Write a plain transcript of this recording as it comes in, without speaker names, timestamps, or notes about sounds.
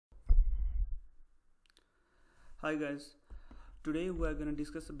Hi guys, today we are going to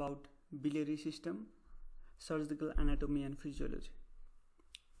discuss about biliary system, surgical anatomy and physiology.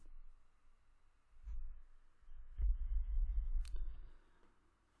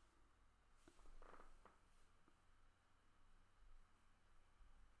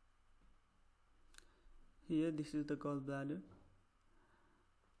 Here this is the gallbladder.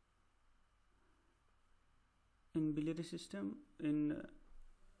 In biliary system,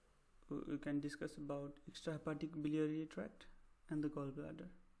 we can discuss about extrahepatic biliary tract and the gallbladder.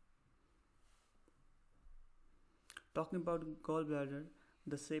 Talking about gallbladder,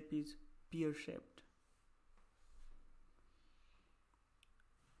 the shape is pear-shaped.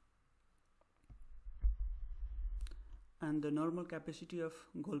 And the normal capacity of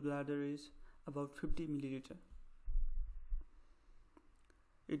gallbladder is about 50 milliliter.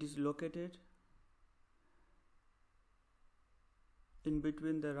 It is located in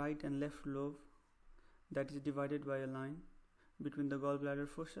between the right and left lobe that is divided by a line between the gallbladder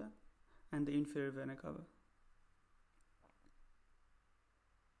fossa and the inferior vena cava.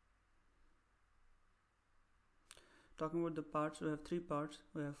 Talking about the parts, we have three parts.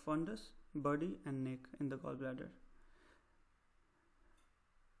 We have fundus, body and neck in the gallbladder.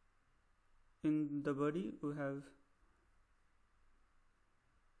 In the body we have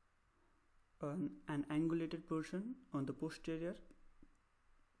an angulated portion on the posterior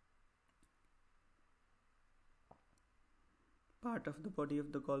part of the body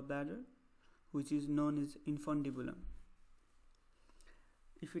of the gallbladder, which is known as infundibulum.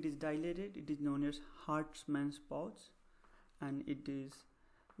 If it is dilated, it is known as Hartmann's pouch, and it is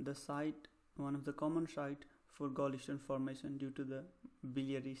the site, one of the common site for gall stone formation due to the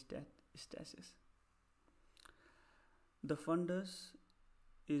biliary stasis. The fundus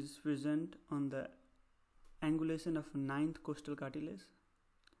is present on the angulation of 9th costal cartilage,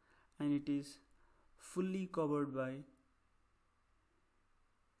 and it is fully covered by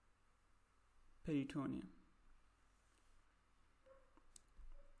peritoneum.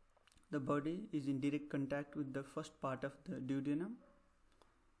 The body is in direct contact with the first part of the duodenum,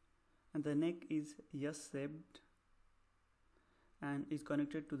 and the neck is S-shaped and is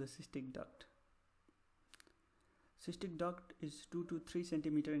connected to the cystic duct. Cystic duct is 2 to 3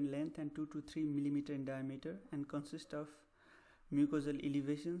 cm in length and 2 to 3 mm in diameter and consists of mucosal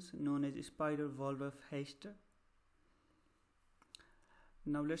elevations known as spider valve of Heister.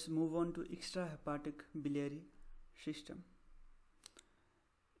 Now let's move on to extrahepatic biliary system.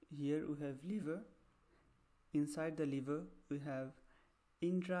 Here we have liver. Inside the liver we have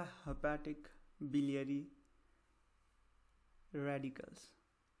intrahepatic biliary radicals,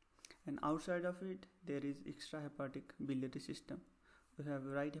 and outside of it there is extrahepatic biliary system. We have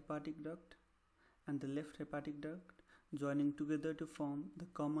right hepatic duct and the left hepatic duct joining together to form the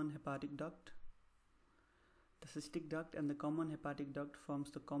common hepatic duct. The cystic duct and the common hepatic duct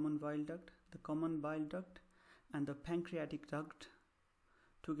forms the common bile duct. The common bile duct and the pancreatic duct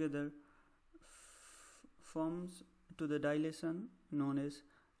together forms to the dilation known as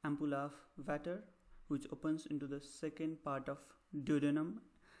ampulla of Vater, which opens into the second part of duodenum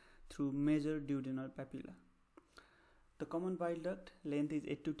through major duodenal papilla. The common bile duct length is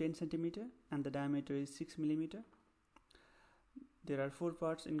 8 to 10 cm and the diameter is 6 mm. There are 4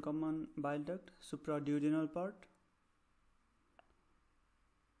 parts in common bile duct: supraduodenal part,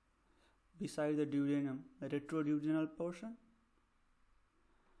 beside the duodenum, retroduodenal portion,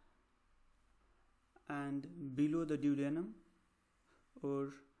 and below the duodenum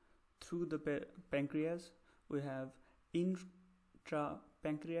or through the pancreas we have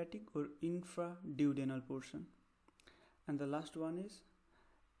intrapancreatic or infraduodenal portion, and the last one is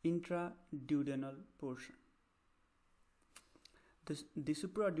intraduodenal portion. The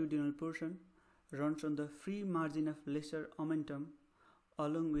supraduodenal portion runs on the free margin of lesser omentum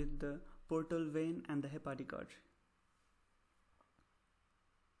along with the portal vein and the hepatic artery.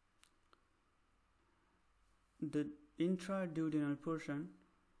 The intraduodenal portion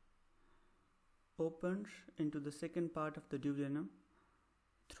opens into the second part of the duodenum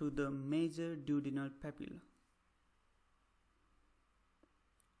through the major duodenal papilla,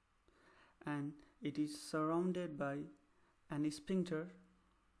 and it is surrounded by an sphincter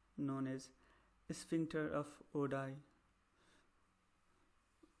known as sphincter of Oddi,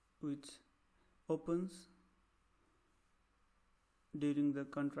 which opens during the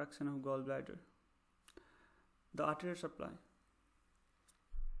contraction of gallbladder. The arterial supply.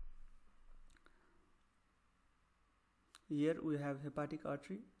 Here we have hepatic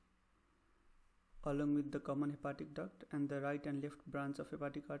artery along with the common hepatic duct and the right and left branch of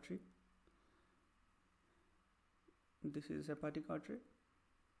hepatic artery. This is hepatic artery.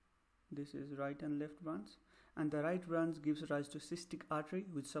 This is right and left branch, and the right branch gives rise to cystic artery,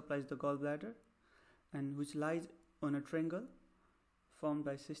 which supplies the gallbladder and which lies on a triangle formed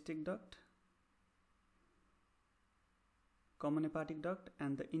by cystic duct, common hepatic duct,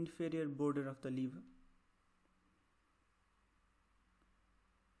 and the inferior border of the liver.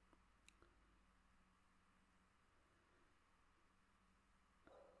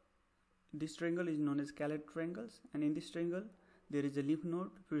 This triangle is known as Gallbladder triangles, and in this triangle there is a lymph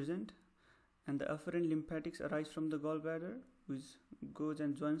node present, and the afferent lymphatics arise from the gallbladder, which goes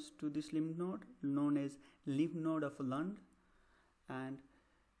and joins to this lymph node known as lymph node of Lund, and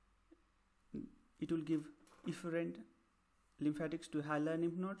it will give efferent lymphatics to hilar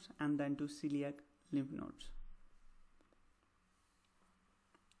lymph nodes and then to celiac lymph nodes.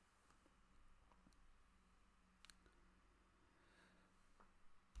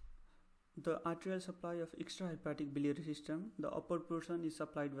 The arterial supply of extrahepatic biliary system, the upper portion is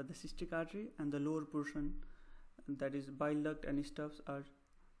supplied by the cystic artery, and the lower portion, that is bile duct and stuffs, are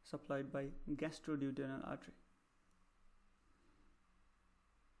supplied by gastroduodenal artery.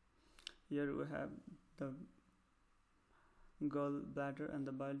 Here we have the gallbladder and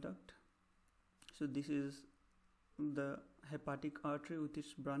the bile duct. So this is the hepatic artery with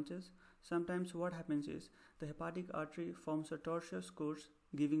its branches. Sometimes what happens is the hepatic artery forms a tortuous course,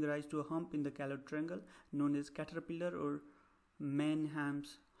 giving rise to a hump in the Gallbladder triangle known as caterpillar or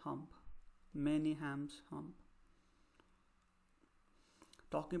Manham's hump. Manham's hump.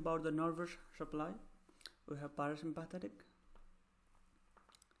 Talking about the nervous supply, we have parasympathetic,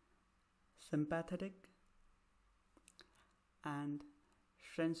 sympathetic, and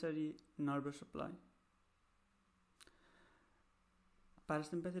sensory nervous supply.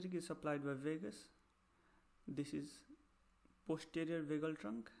 Parasympathetic is supplied by vagus. This is posterior vagal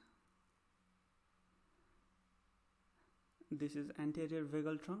trunk. This is anterior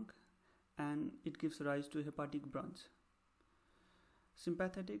vagal trunk, and it gives rise to hepatic branch.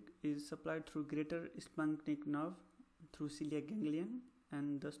 Sympathetic is supplied through greater splanchnic nerve through celiac ganglion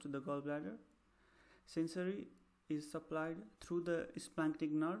and thus to the gallbladder. Sensory is supplied through the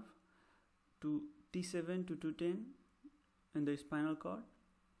splanchnic nerve to T7 to 210 in the spinal cord.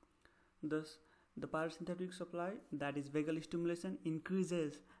 Thus, the parasympathetic supply, that is vagal stimulation,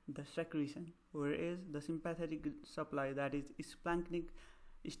 increases the secretion, whereas the sympathetic supply, that is splanchnic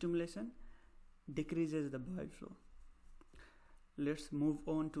stimulation, decreases the bile flow. Let's move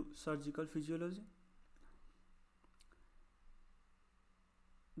on to surgical physiology.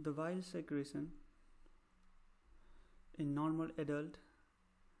 The bile secretion in normal adult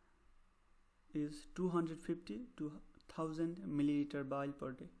is 250 to 1000 milliliter bile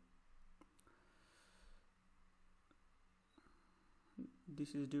per day.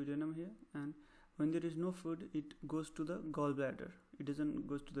 This is duodenum here, and when there is no food, it goes to the gallbladder. It doesn't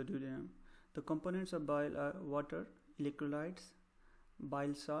go to the duodenum. The components of bile are water, electrolytes,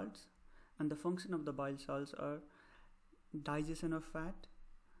 bile salts, and the function of the bile salts are digestion of fat,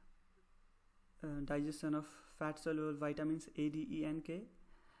 digestion of fat-soluble vitamins A, D, E, and K,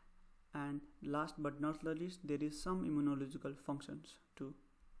 and last but not the least, there is some immunological functions too.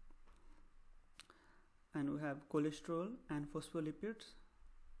 And we have cholesterol and phospholipids,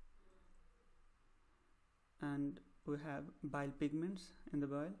 and we have bile pigments in the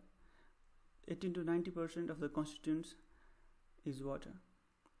bile. 18 to 90% of the constituents is water.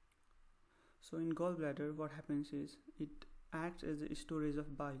 So in gallbladder, what happens is it acts as a storage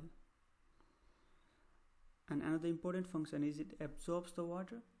of bile. And another important function is it absorbs the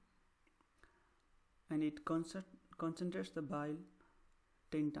water, and it concentrates the bile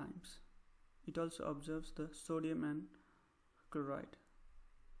 10 times. It also absorbs the sodium and chloride.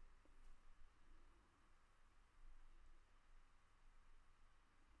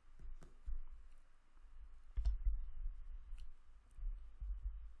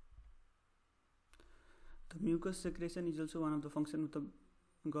 The mucus secretion is also one of the functions of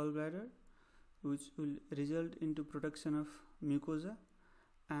the gallbladder, which will result into production of mucosa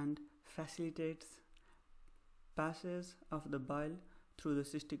and facilitates passage of the bile through the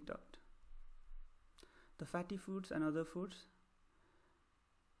cystic duct. The fatty foods and other foods,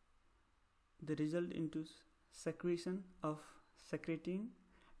 they result into secretion of secretin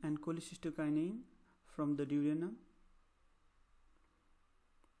and cholecystokinin from the duodenum,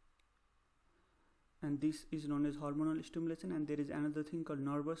 and this is known as hormonal stimulation. And there is another thing called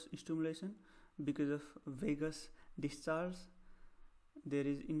nervous stimulation. Because of vagus discharge, there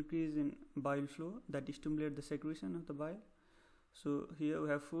is increase in bile flow that stimulates the secretion of the bile. So here we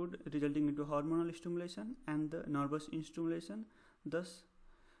have food resulting into hormonal stimulation and the nervous stimulation. Thus,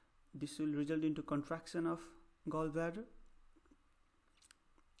 this will result into contraction of gallbladder.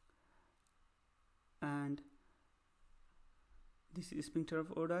 This is sphincter of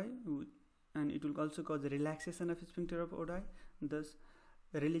Oddi, and it will also cause the relaxation of sphincter of Oddi, thus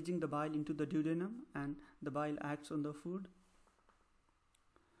releasing the bile into the duodenum, and the bile acts on the food.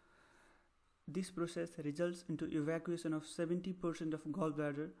 This process results into evacuation of 70% of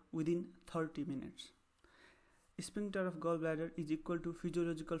gallbladder within 30 minutes. Sphincter of gallbladder is equal to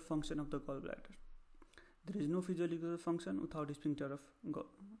physiological function of the gallbladder. There is no physiological function without sphincter of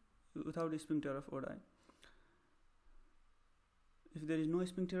Oddi. If there is no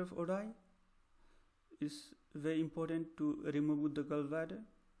sphincter of Oddi, it's very important to remove the gallbladder.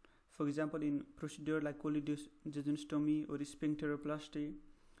 For example, in procedure like cholecystectomy or sphincteroplasty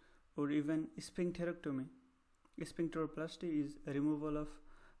or even sphincterectomy. Sphincteroplasty is a removal of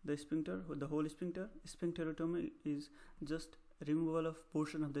the sphincter, the whole sphincter. Sphincterectomy is just removal of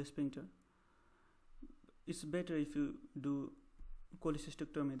portion of the sphincter. It's better if you do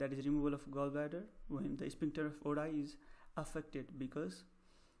cholecystectomy, that is removal of gallbladder, when the sphincter of Oddi is affected, because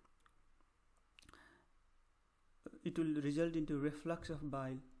it will result into reflux of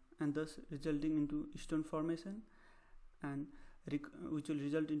bile and thus resulting into stone formation, and which will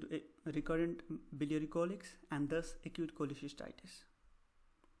result into recurrent biliary colics and thus acute cholecystitis.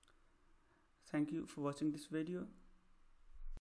 Thank you for watching this video.